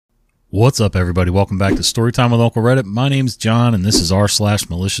What's up, everybody? Welcome back to Storytime with Uncle Reddit. My name's John, and this is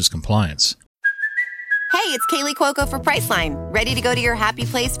r/Malicious Compliance. Hey, it's Kaylee Cuoco for Priceline. Ready to go to your happy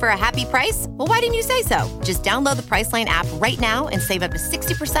place for a happy price? Well, why didn't you say so? Just download the Priceline app right now and save up to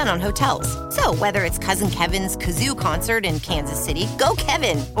 60% on hotels. So whether it's Cousin Kevin's Kazoo Concert in Kansas City, go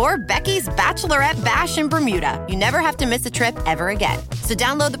Kevin, or Becky's Bachelorette Bash in Bermuda, you never have to miss a trip ever again. So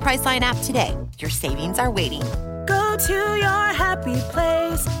download the Priceline app today. Your savings are waiting. Go to your happy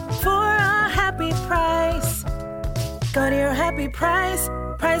place for a happy price. Go to your happy price,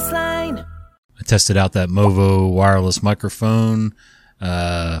 Priceline. I tested out that Movo wireless microphone,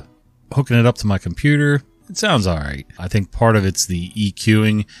 hooking it up to my computer. It sounds all right. I think part of it's the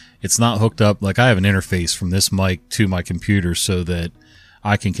EQing. It's not hooked up. Like, I have an interface from this mic to my computer so that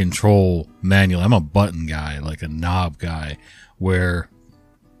I can control manually. I'm a button guy, like a knob guy, where,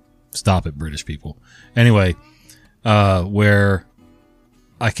 stop it, British people. Anyway, where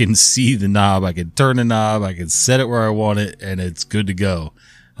I can see the knob, I can turn the knob, I can set it where I want it, and it's good to go.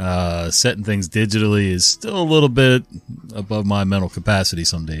 Setting things digitally is still a little bit above my mental capacity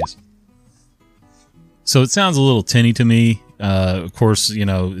some days. So it sounds a little tinny to me. Of course,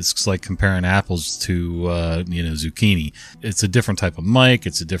 it's like comparing apples to, zucchini. It's a different type of mic.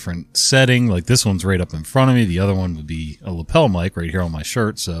 It's a different setting. Like, this one's right up in front of me. The other one would be a lapel mic right here on my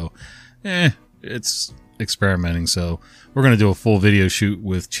shirt. So, it's experimenting. So we're going to do a full video shoot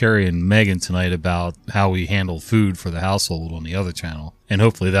with Cherry and Megan tonight about how we handle food for the household on the other channel. And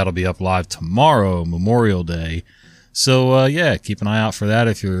hopefully that'll be up live tomorrow, Memorial Day. So, keep an eye out for that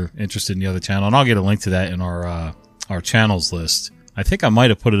if you're interested in the other channel. And I'll get a link to that in our channels list. I think I might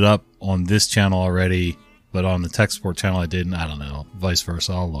have put it up on this channel already, but on the tech support channel I didn't. I don't know. Vice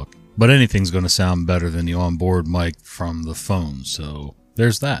versa. I'll look. But anything's going to sound better than the onboard mic from the phone. So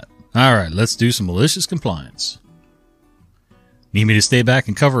there's that. All right, let's do some malicious compliance. Need me to stay back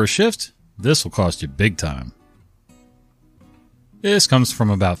and cover a shift? This will cost you big time. This comes from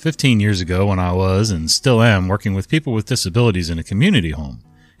about 15 years ago when I was, and still am, working with people with disabilities in a community home.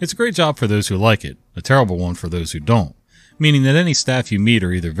 It's a great job for those who like it, a terrible one for those who don't, meaning that any staff you meet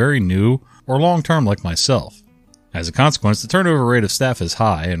are either very new or long-term like myself. As a consequence, the turnover rate of staff is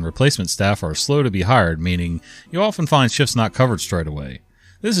high, and replacement staff are slow to be hired, meaning you often find shifts not covered straight away.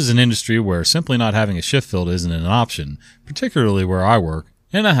 This is an industry where simply not having a shift filled isn't an option, particularly where I work,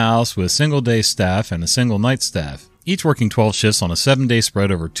 in a house with single-day staff and a single-night staff, each working 12 shifts on a 7-day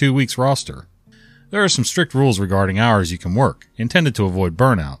spread over 2 weeks roster. There are some strict rules regarding hours you can work, intended to avoid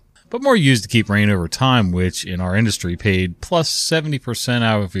burnout, but more used to keep reign over time, which in our industry paid plus 70%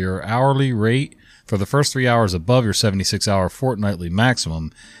 out of your hourly rate for the first 3 hours above your 76-hour fortnightly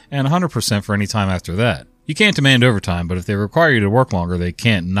maximum, and 100% for any time after that. You can't demand overtime, but if they require you to work longer, they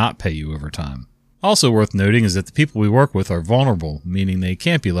can't not pay you overtime. Also worth noting is that the people we work with are vulnerable, meaning they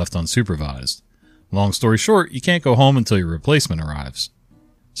can't be left unsupervised. Long story short, you can't go home until your replacement arrives.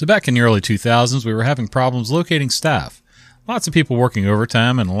 So back in the early 2000s, we were having problems locating staff. Lots of people working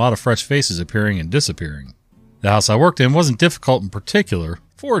overtime and a lot of fresh faces appearing and disappearing. The house I worked in wasn't difficult in particular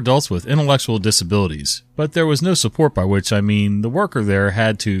for adults with intellectual disabilities, but there was no support, by which I mean the worker there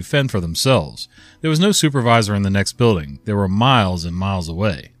had to fend for themselves. There was no supervisor in the next building. They were miles and miles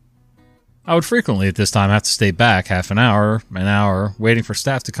away. I would frequently at this time have to stay back half an hour, waiting for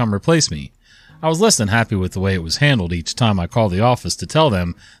staff to come replace me. I was less than happy with the way it was handled each time I called the office to tell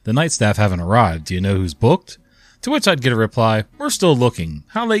them the night staff haven't arrived. Do you know who's booked? To which I'd get a reply, we're still looking.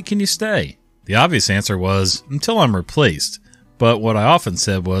 How late can you stay? The obvious answer was, until I'm replaced. But what I often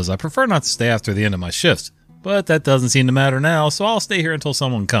said was, I prefer not to stay after the end of my shift, but that doesn't seem to matter now, so I'll stay here until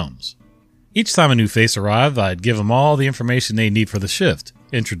someone comes. Each time a new face arrived, I'd give them all the information they need for the shift,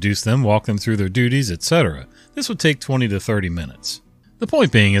 introduce them, walk them through their duties, etc. This would take 20 to 30 minutes. The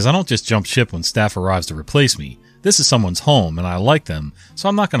point being is I don't just jump ship when staff arrives to replace me. This is someone's home, and I like them, so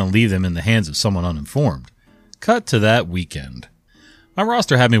I'm not going to leave them in the hands of someone uninformed. Cut to that weekend. My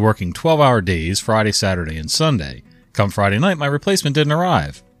roster had me working 12-hour days, Friday, Saturday, and Sunday. Come Friday night, my replacement didn't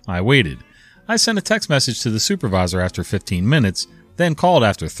arrive. I waited. I sent a text message to the supervisor after 15 minutes, then called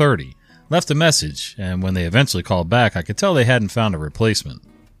after 30. Left a message, and when they eventually called back, I could tell they hadn't found a replacement.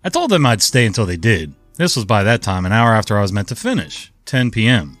 I told them I'd stay until they did. This was by that time an hour after I was meant to finish, 10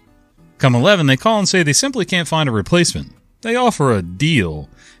 p.m. Come 11, they call and say they simply can't find a replacement. They offer a deal,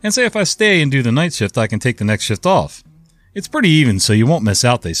 and say if I stay and do the night shift, I can take the next shift off. It's pretty even, so you won't miss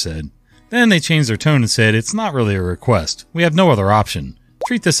out, they said. Then they changed their tone and said, it's not really a request. We have no other option.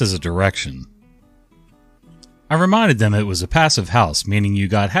 Treat this as a direction. I reminded them it was a passive house, meaning you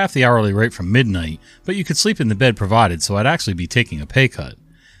got half the hourly rate from midnight, but you could sleep in the bed provided, so I'd actually be taking a pay cut.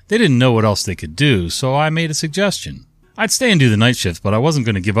 They didn't know what else they could do, so I made a suggestion. I'd stay and do the night shift, but I wasn't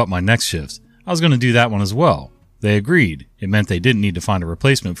going to give up my next shift. I was going to do that one as well. They agreed. It meant they didn't need to find a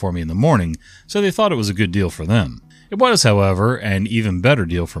replacement for me in the morning, so they thought it was a good deal for them. It was, however, an even better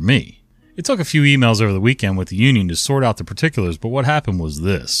deal for me. It took a few emails over the weekend with the union to sort out the particulars, but what happened was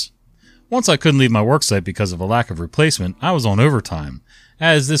this. Once I couldn't leave my worksite because of a lack of replacement, I was on overtime.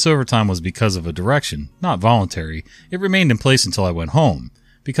 As this overtime was because of a direction, not voluntary, it remained in place until I went home.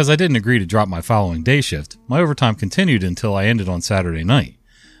 Because I didn't agree to drop my following day shift, my overtime continued until I ended on Saturday night.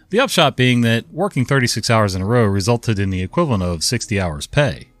 The upshot being that working 36 hours in a row resulted in the equivalent of 60 hours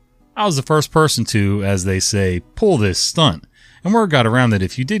pay. I was the first person to, as they say, pull this stunt, and word got around that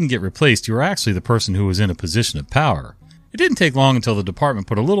if you didn't get replaced, you were actually the person who was in a position of power. It didn't take long until the department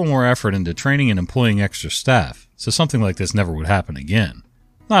put a little more effort into training and employing extra staff, so something like this never would happen again.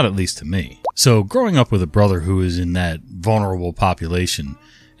 Not at least to me. So growing up with a brother who is in that vulnerable population,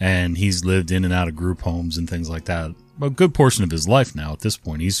 and he's lived in and out of group homes and things like that a good portion of his life now at this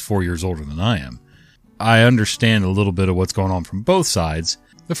point. He's 4 years older than I am. I understand a little bit of what's going on from both sides.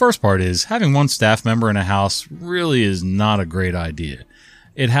 The first part is having one staff member in a house really is not a great idea.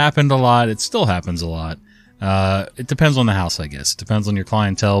 It happened a lot. It still happens a lot. It depends on the house, I guess. It depends on your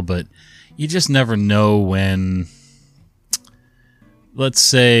clientele, but you just never know when, let's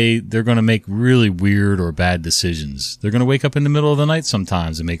say, they're going to make really weird or bad decisions. They're going to wake up in the middle of the night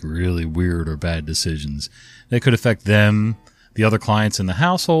sometimes and make really weird or bad decisions. They could affect them, the other clients in the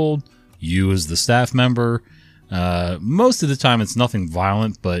household, you as the staff member. Most of the time it's nothing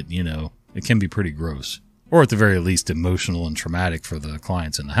violent, but, it can be pretty gross. Or at the very least emotional and traumatic for the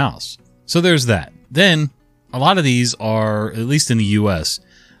clients in the house. So there's that. Then, a lot of these are, at least in the U.S.,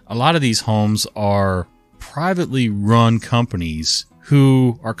 a lot of these homes are privately run companies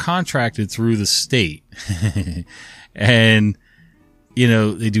who are contracted through the state. And,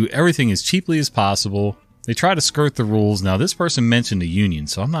 they do everything as cheaply as possible. They try to skirt the rules. Now, this person mentioned a union,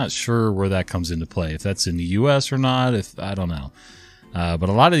 so I'm not sure where that comes into play. If that's in the U.S. or not, I don't know. But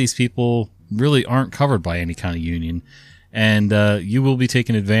a lot of these people really aren't covered by any kind of union, and you will be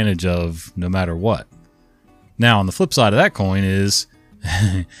taken advantage of no matter what. Now, on the flip side of that coin is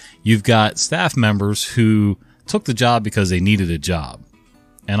you've got staff members who took the job because they needed a job.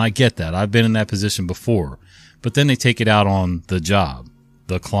 And I get that. I've been in that position before. But then they take it out on the job,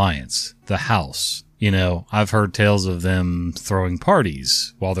 the clients, the house. I've heard tales of them throwing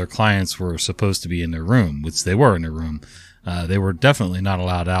parties while their clients were supposed to be in their room, which they were in their room. They were definitely not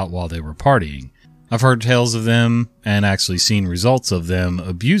allowed out while they were partying. I've heard tales of them and actually seen results of them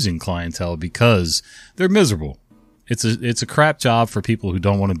abusing clientele because they're miserable. It's a crap job for people who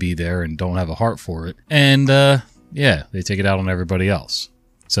don't want to be there and don't have a heart for it. And, they take it out on everybody else.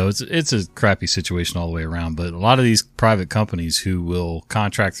 So it's a crappy situation all the way around. But a lot of these private companies who will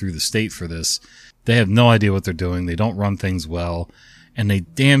contract through the state for this, they have no idea what they're doing. They don't run things well. And they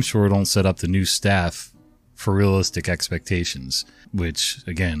damn sure don't set up the new staff for realistic expectations, which,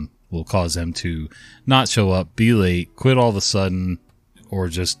 again, will cause them to not show up, be late, quit all of a sudden, or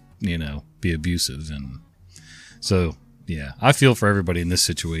just, be abusive. And so, I feel for everybody in this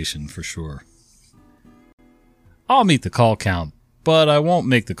situation for sure. I'll meet the call count, but I won't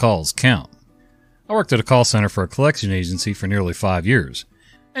make the calls count. I worked at a call center for a collection agency for nearly 5 years.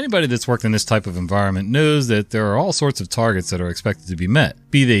 Anybody that's worked in this type of environment knows that there are all sorts of targets that are expected to be met,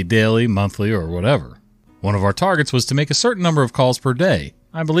 be they daily, monthly, or whatever. One of our targets was to make a certain number of calls per day.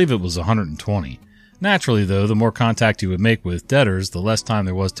 I believe it was 120. Naturally, though, the more contact you would make with debtors, the less time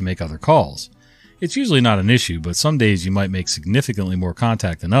there was to make other calls. It's usually not an issue, but some days you might make significantly more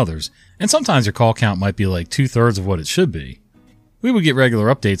contact than others, and sometimes your call count might be like 2/3 of what it should be. We would get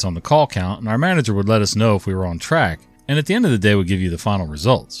regular updates on the call count, and our manager would let us know if we were on track, and at the end of the day would give you the final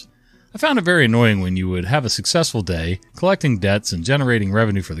results. I found it very annoying when you would have a successful day, collecting debts and generating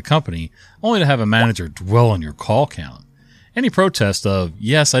revenue for the company, only to have a manager dwell on your call count. Any protest of,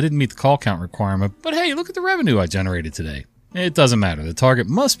 yes, I didn't meet the call count requirement, but hey, look at the revenue I generated today. It doesn't matter. The target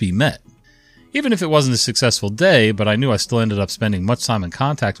must be met. Even if it wasn't a successful day, but I knew I still ended up spending much time in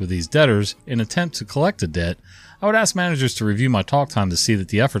contact with these debtors in an attempt to collect a debt, I would ask managers to review my talk time to see that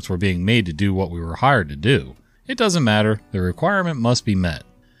the efforts were being made to do what we were hired to do. It doesn't matter. The requirement must be met.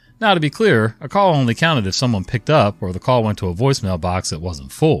 Now, to be clear, a call only counted if someone picked up or the call went to a voicemail box that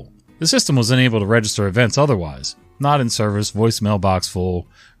wasn't full. The system was unable to register events otherwise. Not in service, voicemail box full,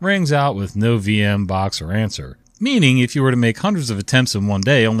 rings out with no VM box or answer. Meaning, if you were to make hundreds of attempts in one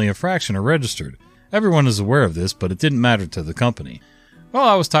day, only a fraction are registered. Everyone is aware of this, but it didn't matter to the company. Well,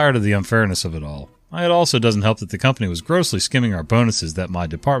 I was tired of the unfairness of it all. It also doesn't help that the company was grossly skimming our bonuses that my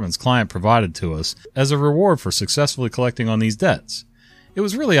department's client provided to us as a reward for successfully collecting on these debts. It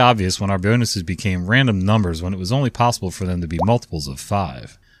was really obvious when our bonuses became random numbers when it was only possible for them to be multiples of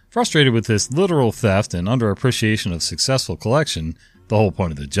 5. Frustrated with this literal theft and underappreciation of successful collection, the whole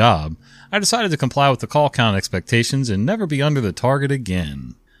point of the job, I decided to comply with the call count expectations and never be under the target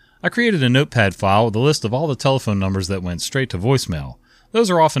again. I created a notepad file with a list of all the telephone numbers that went straight to voicemail. Those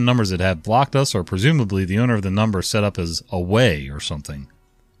are often numbers that have blocked us or presumably the owner of the number set up as away or something.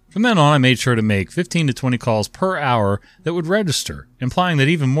 From then on, I made sure to make 15 to 20 calls per hour that would register, implying that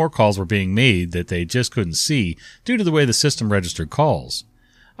even more calls were being made that they just couldn't see due to the way the system registered calls.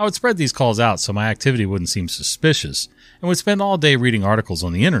 I would spread these calls out so my activity wouldn't seem suspicious, and would spend all day reading articles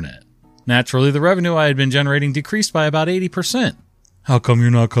on the internet. Naturally, the revenue I had been generating decreased by about 80%. How come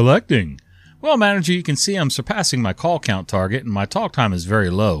you're not collecting? Well, manager, you can see I'm surpassing my call count target and my talk time is very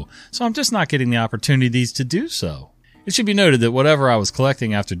low, so I'm just not getting the opportunities to do so. It should be noted that whatever I was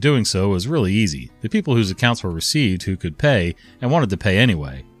collecting after doing so was really easy. The people whose accounts were received who could pay and wanted to pay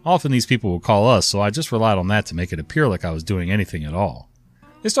anyway. Often these people would call us, so I just relied on that to make it appear like I was doing anything at all.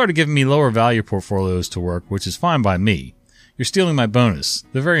 They started giving me lower value portfolios to work, which is fine by me. You're stealing my bonus,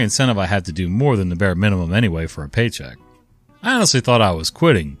 the very incentive I had to do more than the bare minimum anyway for a paycheck. I honestly thought I was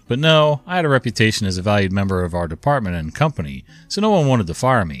quitting, but no, I had a reputation as a valued member of our department and company, so no one wanted to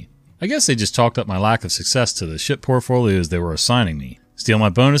fire me. I guess they just chalked up my lack of success to the shit portfolios they were assigning me. Steal my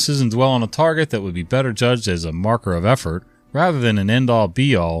bonuses and dwell on a target that would be better judged as a marker of effort, rather than an end-all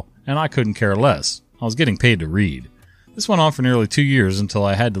be-all, and I couldn't care less. I was getting paid to read. This went on for nearly 2 years until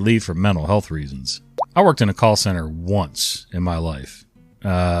I had to leave for mental health reasons. I worked in a call center once in my life,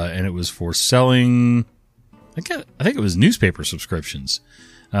 and it was for selling, I think it was newspaper subscriptions.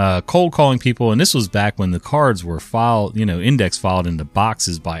 Cold calling people, and this was back when the cards were index filed into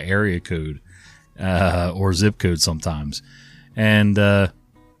boxes by area code, or zip code sometimes. And,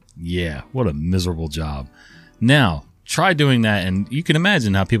 what a miserable job. Now, try doing that, and you can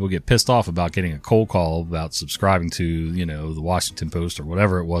imagine how people get pissed off about getting a cold call about subscribing to, the Washington Post or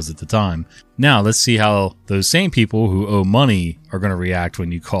whatever it was at the time. Now, let's see how those same people who owe money are going to react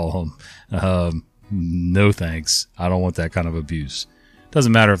when you call them. No thanks. I don't want that kind of abuse.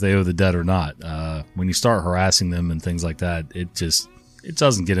 Doesn't matter if they owe the debt or not. When you start harassing them and things like that, it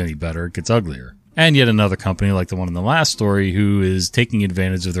doesn't get any better. It gets uglier. And yet another company like the one in the last story who is taking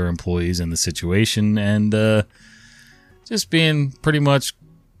advantage of their employees and the situation and just being pretty much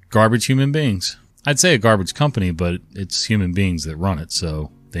garbage human beings. I'd say a garbage company, but it's human beings that run it,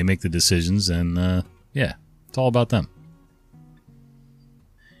 so they make the decisions and it's all about them.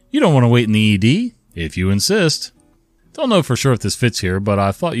 You don't want to wait in the ED? If you insist. Don't know for sure if this fits here, but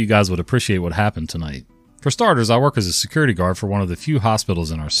I thought you guys would appreciate what happened tonight. For starters, I work as a security guard for one of the few hospitals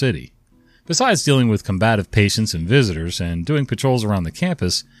in our city. Besides dealing with combative patients and visitors and doing patrols around the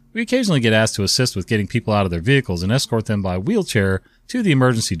campus, we occasionally get asked to assist with getting people out of their vehicles and escort them by wheelchair to the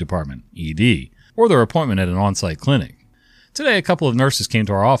emergency department, ED, or their appointment at an on-site clinic. Today, a couple of nurses came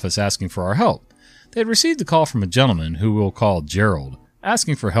to our office asking for our help. They had received a call from a gentleman who we'll call Gerald,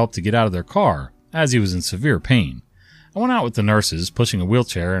 asking for help to get out of their car, as he was in severe pain. I went out with the nurses, pushing a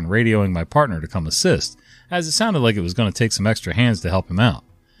wheelchair and radioing my partner to come assist, as it sounded like it was going to take some extra hands to help him out.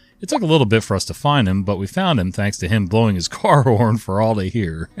 It took a little bit for us to find him, but we found him thanks to him blowing his car horn for all to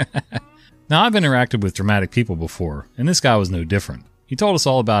hear. Now, I've interacted with dramatic people before, and this guy was no different. He told us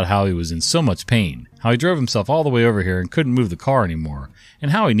all about how he was in so much pain, how he drove himself all the way over here and couldn't move the car anymore,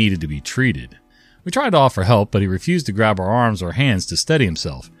 and how he needed to be treated. We tried to offer help, but he refused to grab our arms or hands to steady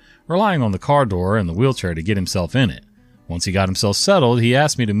himself, relying on the car door and the wheelchair to get himself in it. Once he got himself settled, he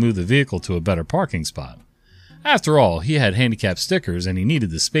asked me to move the vehicle to a better parking spot. After all, he had handicap stickers and he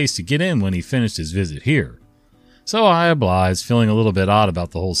needed the space to get in when he finished his visit here. So I obliged, feeling a little bit odd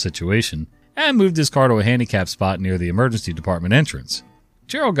about the whole situation, and moved his car to a handicap spot near the emergency department entrance.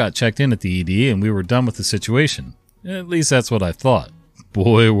 Gerald got checked in at the ED and we were done with the situation. At least that's what I thought.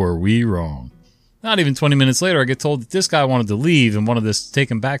 Boy, were we wrong. Not even 20 minutes later, I get told that this guy wanted to leave and wanted us to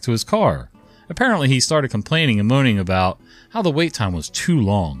take him back to his car. Apparently, he started complaining and moaning about how the wait time was too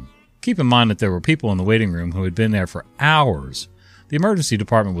long. Keep in mind that there were people in the waiting room who had been there for hours. The emergency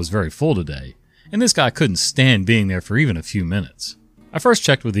department was very full today, and this guy couldn't stand being there for even a few minutes. I first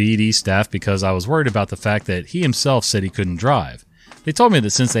checked with the ED staff because I was worried about the fact that he himself said he couldn't drive. They told me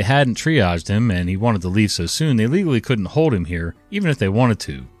that since they hadn't triaged him and he wanted to leave so soon, they legally couldn't hold him here, even if they wanted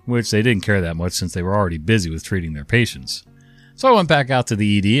to, which they didn't care that much since they were already busy with treating their patients. So I went back out to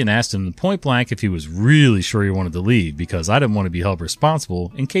the ED and asked him point blank if he was really sure he wanted to leave, because I didn't want to be held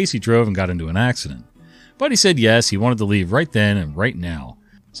responsible in case he drove and got into an accident. But he said yes, he wanted to leave right then and right now.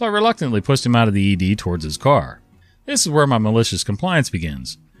 So I reluctantly pushed him out of the ED towards his car. This is where my malicious compliance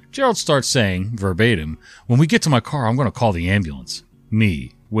begins. Gerald starts saying, verbatim, "When we get to my car, I'm going to call the ambulance."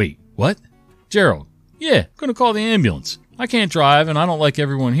 Me. Wait, what? Gerald. Yeah, gonna call the ambulance. I can't drive and I don't like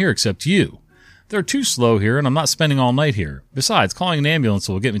everyone here except you. They're too slow here and I'm not spending all night here. Besides, calling an ambulance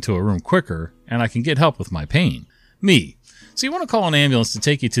will get me to a room quicker and I can get help with my pain. Me. So you want to call an ambulance to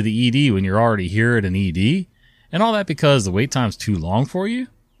take you to the ED when you're already here at an ED? And all that because the wait time's too long for you?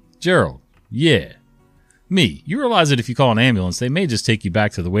 Gerald. Yeah. Me. You realize that if you call an ambulance, they may just take you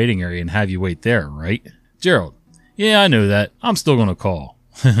back to the waiting area and have you wait there, right? Gerald. Yeah, I know that. I'm still going to call.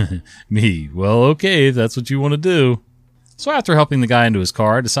 Me. Well, okay, if that's what you want to do. So after helping the guy into his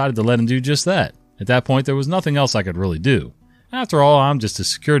car, I decided to let him do just that. At that point, there was nothing else I could really do. After all, I'm just a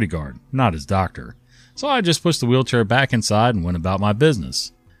security guard, not his doctor. So I just pushed the wheelchair back inside and went about my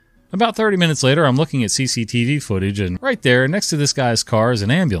business. About 30 minutes later, I'm looking at CCTV footage, and right there, next to this guy's car, is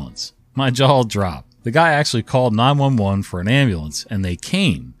an ambulance. My jaw dropped. The guy actually called 911 for an ambulance, and they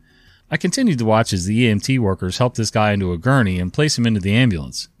came. I continued to watch as the EMT workers helped this guy into a gurney and place him into the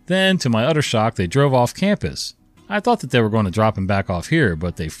ambulance. Then, to my utter shock, they drove off campus. I thought that they were going to drop him back off here,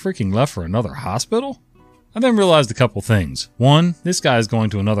 but they freaking left for another hospital? I then realized a couple things. One, this guy is going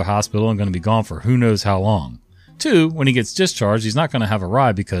to another hospital and going to be gone for who knows how long. Two, when he gets discharged, he's not going to have a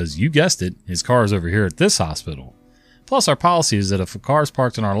ride because, you guessed it, his car is over here at this hospital. Plus, our policy is that if a car is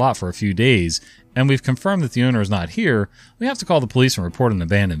parked in our lot for a few days and we've confirmed that the owner is not here, we have to call the police and report an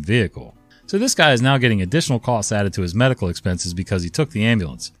abandoned vehicle. So this guy is now getting additional costs added to his medical expenses because he took the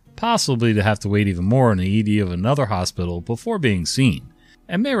ambulance, possibly to have to wait even more in the ED of another hospital before being seen,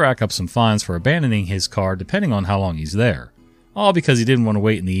 and may rack up some fines for abandoning his car depending on how long he's there, all because he didn't want to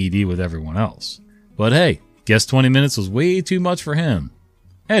wait in the ED with everyone else. But hey, guess 20 minutes was way too much for him.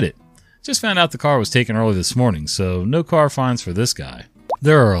 Edit. Just found out the car was taken early this morning, so no car fines for this guy.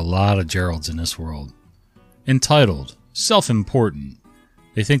 There are a lot of Geralds in this world. Entitled, self-important.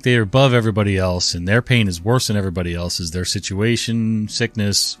 They think they are above everybody else, and their pain is worse than everybody else's. Their situation,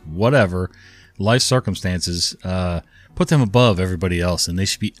 sickness, whatever, life circumstances, put them above everybody else, and they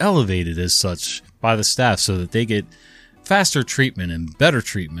should be elevated as such by the staff so that they get faster treatment and better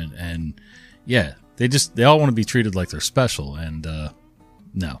treatment. And yeah, they all want to be treated like they're special. And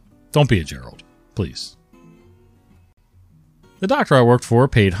no, don't be a Gerald, please. The doctor I worked for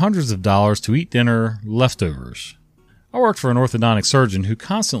paid hundreds of dollars to eat dinner leftovers. I worked for an orthodontic surgeon who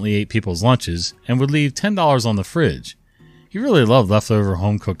constantly ate people's lunches and would leave $10 on the fridge. He really loved leftover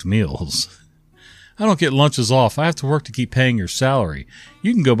home-cooked meals. I don't get lunches off. I have to work to keep paying your salary.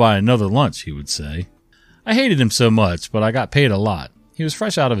 You can go buy another lunch, he would say. I hated him so much, but I got paid a lot. He was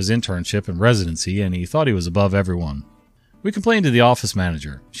fresh out of his internship and residency, and he thought he was above everyone. We complained to the office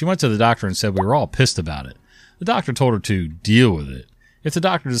manager. She went to the doctor and said we were all pissed about it. The doctor told her to deal with it. If the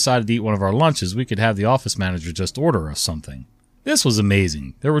doctor decided to eat one of our lunches, we could have the office manager just order us something. This was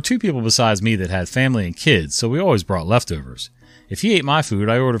amazing. There were 2 people besides me that had family and kids, so we always brought leftovers. If he ate my food,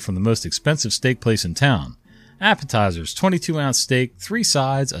 I ordered from the most expensive steak place in town. Appetizers, 22-ounce steak, 3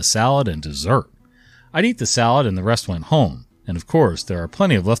 sides, a salad, and dessert. I'd eat the salad and the rest went home. And of course, there are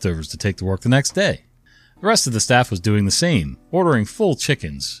plenty of leftovers to take to work the next day. The rest of the staff was doing the same, ordering full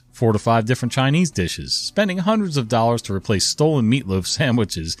chickens, 4 to 5 different Chinese dishes, spending hundreds of dollars to replace stolen meatloaf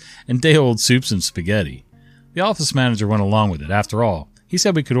sandwiches and day-old soups and spaghetti. The office manager went along with it. After all, he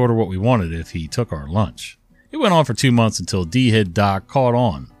said we could order what we wanted if he took our lunch. It went on for 2 months until D-Head Doc caught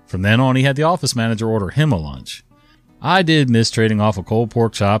on. From then on, he had the office manager order him a lunch. I did miss trading off a cold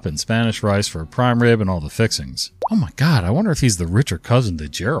pork chop and Spanish rice for a prime rib and all the fixings. Oh my god, I wonder if he's the richer cousin to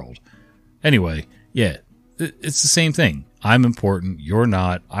Gerald. Anyway, yeah, it's the same thing. I'm important, you're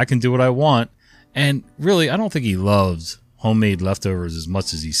not, I can do what I want, and really, I don't think he loves homemade leftovers as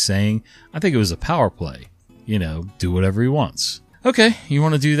much as he's saying. I think it was a power play. You know, do whatever he wants. Okay, you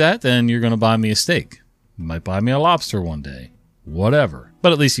want to do that, then you're going to buy me a steak. You might buy me a lobster one day. Whatever.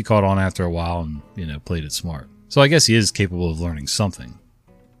 But at least he caught on after a while and, played it smart. So I guess he is capable of learning something,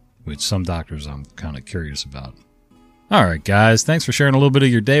 which some doctors I'm kind of curious about. All right, guys, thanks for sharing a little bit of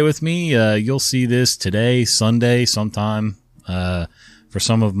your day with me. You'll see this today, Sunday, sometime. For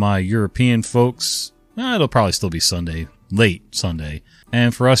some of my European folks, it'll probably still be Sunday, late Sunday.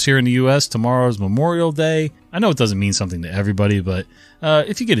 And for us here in the U.S., tomorrow's Memorial Day. I know it doesn't mean something to everybody, but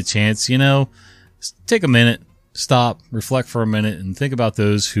if you get a chance, take a minute, stop, reflect for a minute, and think about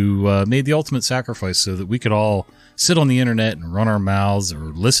those who made the ultimate sacrifice so that we could all sit on the internet and run our mouths or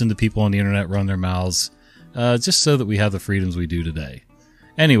listen to people on the internet run their mouths. Just so that we have the freedoms we do today.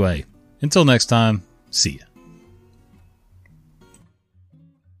 Anyway, until next time, see ya.